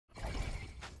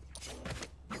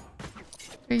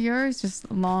Yoru's just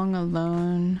long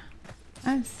alone.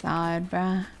 I'm sad,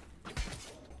 bruh.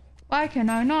 Why can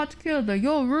I not kill the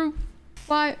Yoru?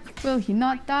 Why will he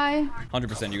not die?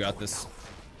 100% you got this.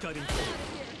 Gosh.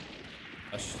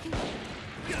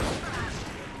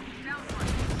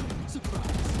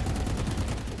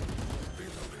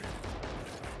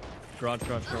 Garage.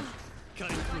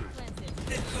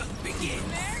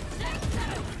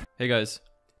 Hey guys,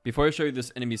 before I show you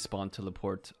this enemy spawn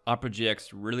teleport, Opera GX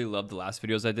really loved the last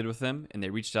videos I did with them, and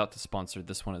they reached out to sponsor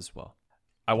this one as well.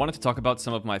 I wanted to talk about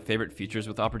some of my favorite features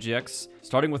with Opera GX,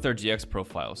 starting with their GX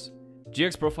profiles.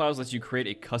 GX profiles lets you create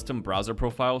a custom browser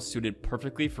profile suited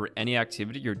perfectly for any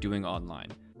activity you're doing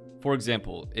online. For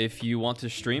example, if you want to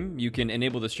stream, you can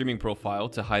enable the streaming profile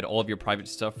to hide all of your private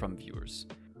stuff from viewers.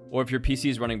 Or if your PC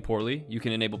is running poorly, you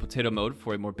can enable potato mode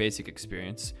for a more basic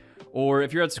experience. Or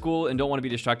if you're at school and don't want to be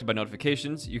distracted by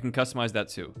notifications, you can customize that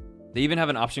too. They even have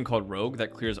an option called Rogue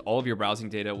that clears all of your browsing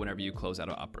data whenever you close out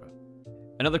of Opera.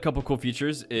 Another couple cool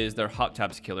features is their hot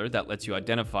tabs killer that lets you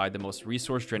identify the most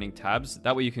resource draining tabs.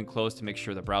 That way you can close to make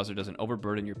sure the browser doesn't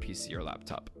overburden your PC or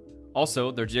laptop.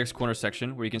 Also, their GX Corner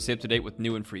section where you can stay up to date with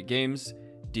new and free games,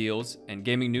 deals, and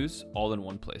gaming news all in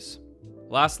one place.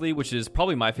 Lastly, which is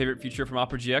probably my favorite feature from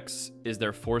Opera GX, is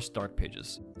their forced dark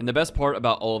pages. And the best part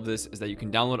about all of this is that you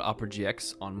can download Opera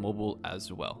GX on mobile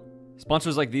as well.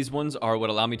 Sponsors like these ones are what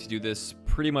allow me to do this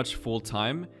pretty much full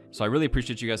time, so I really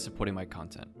appreciate you guys supporting my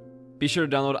content. Be sure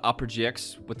to download Opera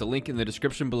GX with the link in the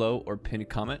description below or pinned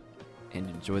comment, and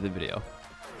enjoy the video.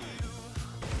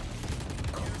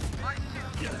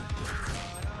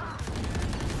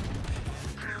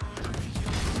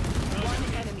 One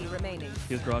enemy remaining.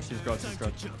 He's garage.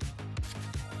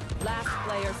 Last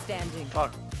player standing.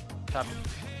 Fuck. Tap.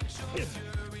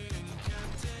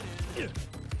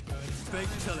 Fake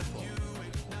teleport.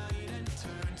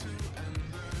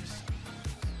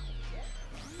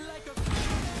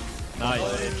 Nice.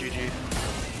 GG.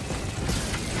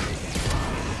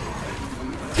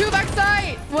 Two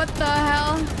backside! What the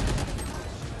hell?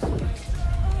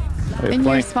 In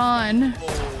your spawn.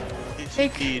 He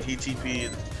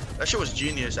TP'd. That shit was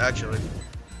genius, actually.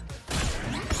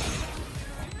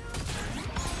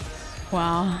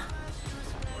 Wow.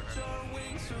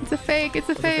 It's a fake. It's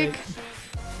a fake.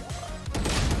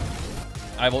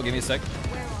 I will give me a sec.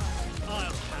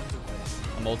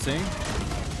 I'm ulting.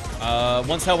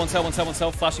 One's hell.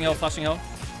 Flashing hell.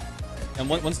 And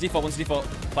one's default.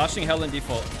 Flashing hell and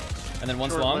default. And then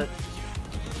one's long.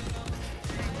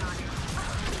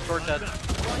 Short dead.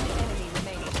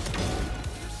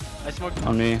 I smoked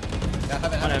On me. On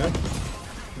heaven.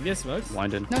 Give me a smoke.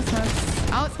 Blinded. No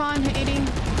smokes. Out spawn, hit 80.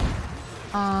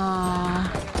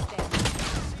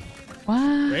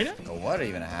 What? Raider? What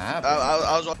even happened?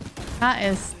 I was. That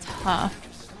is tough.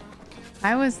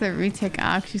 Why was the retake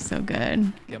actually so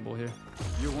good? Gamble here.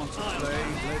 You want to play?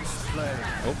 Let's play.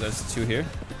 Oh, there's two here.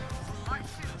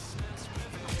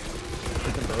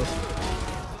 Hit them both.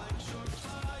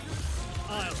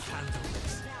 I'll handle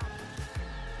this.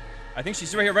 I think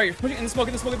she's right here. Put it in the smoke.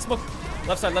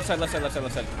 Left side.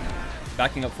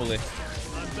 Backing up fully. I'm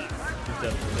back. She's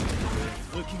dead.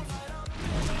 Looking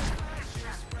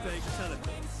fake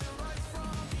teleport.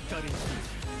 Cutting through.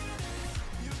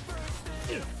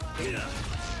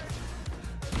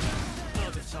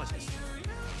 I'll discharge this.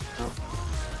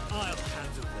 I'll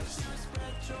handle this.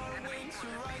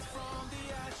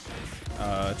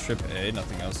 Trip A,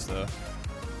 nothing else though.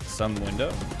 Some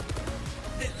window.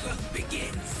 The hunt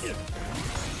begins.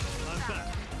 I'm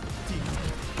back.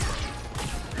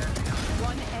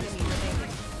 One enemy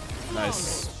remaining.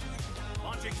 Nice.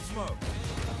 Launching smoke.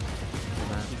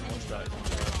 One's died.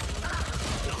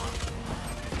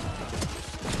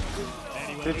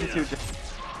 52.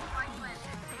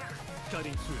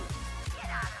 Cutting through.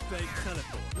 Fake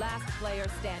teleport. Last player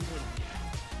standing.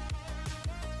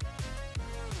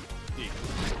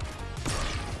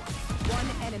 One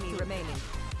enemy remaining.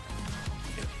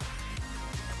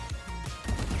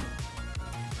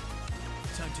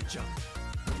 Time to jump.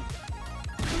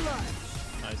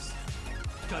 Nice.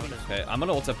 Cutting. Okay, I'm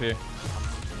gonna ult up here.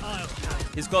 I'll handle.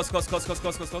 He's close.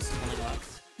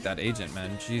 That agent,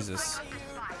 man. Jesus.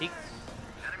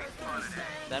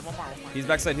 Dead, one more. He's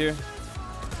backside here.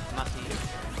 Not see you.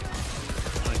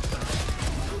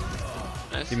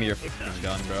 Give me your fucking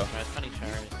gun, bro.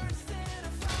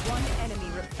 One enemy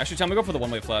remaining. Actually, time to go for the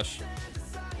one-way flash.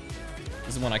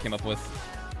 This is one I came up with.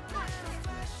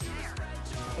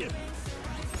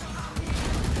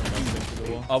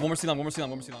 One more C-long.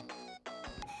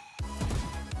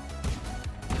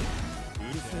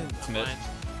 It's mid.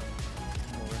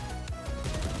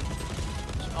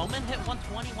 Omen hit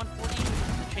 120, 140,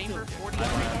 the chamber 40.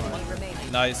 One enemy remaining.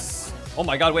 Nice. Oh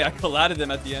my god, wait, I collided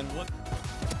them at the end. What?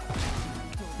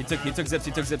 He took zips.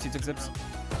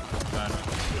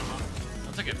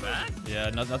 I'll take it back. Yeah,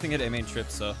 nothing hit A main trip,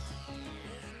 so.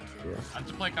 I have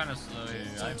to play kind of slow.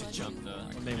 I have to jump though.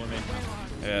 One main.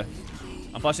 Yeah.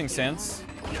 I'm flashing Sands.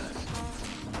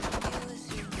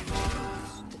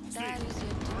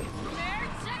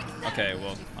 Okay,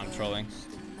 well, I'm trolling.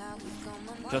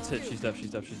 Just hit. She's deaf.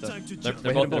 Time to They're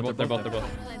jump. both.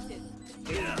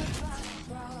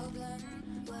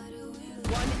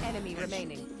 One enemy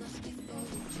remaining.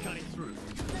 Cutting through.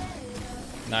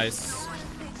 Nice.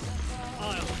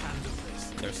 I'll handle this.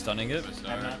 They're stunning it.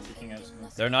 I'm not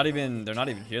They're not even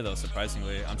here though,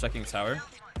 surprisingly. I'm checking tower.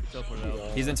 Teleport out.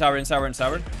 He's in tower.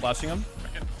 Flashing him.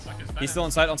 He's still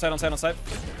inside. Wait, let's say I'm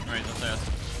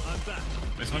back.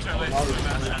 Wait, so much early.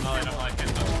 I'm not like it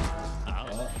though.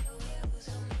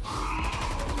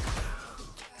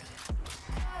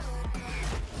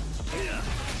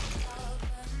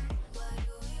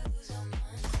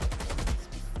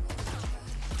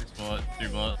 Bullet, 2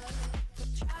 bullet.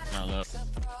 Not low.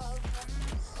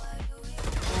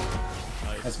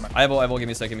 I have ult. Give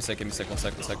me a sec. One sec. I'll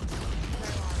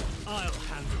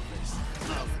handle this.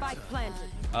 Spike planted.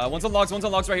 One's on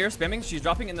logs right here. Spamming. She's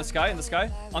dropping in the sky.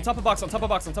 On top of box.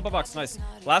 Nice.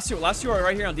 Last two are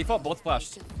right here on default. Both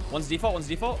flashed. One's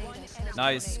default.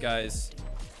 Nice, guys.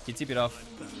 He TP'd off.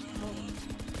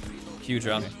 Huge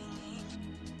round.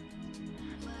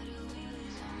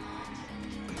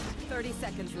 30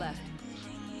 seconds left.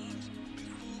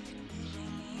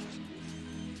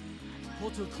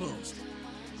 Portal closed.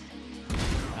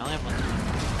 I only have one.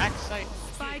 Back side.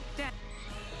 Spike down.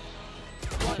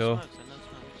 Cool.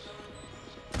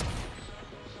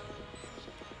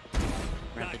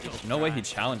 Back up. No way he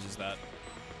challenges that.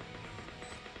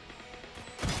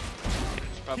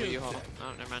 It's probably you. Oh,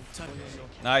 never mind.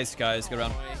 Nice, guys. Good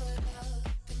round.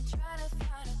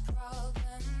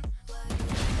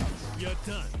 You're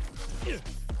done.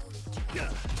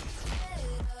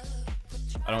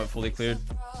 I don't have fully cleared.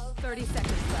 30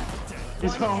 seconds left.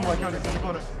 He's home, like on the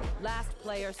corner. Last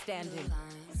player standing.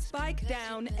 Spike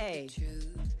down A.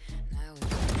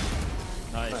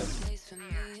 Nice.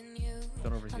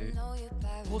 Done over here.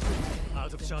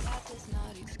 Out of shot.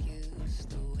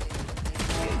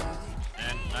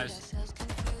 And nice.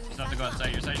 Just have to go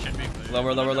outside. Your side should be clear.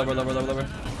 Lower.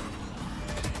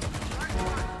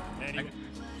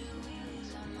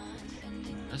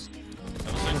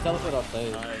 Teleport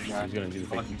outside. He's gonna do the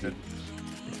fake.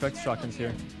 Expect shotguns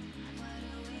here.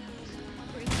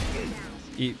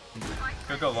 Eat.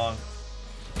 Could go long.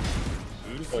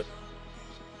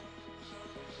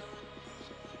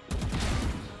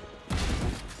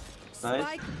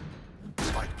 Spike.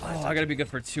 Oh, I gotta be good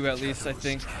for 2 at least, I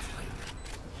think.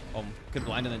 Oh, good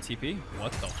blind and then TP?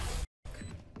 What the?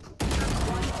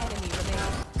 One enemy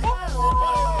remaining.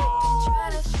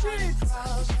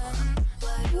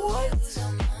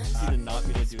 He did not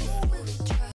mean to do that.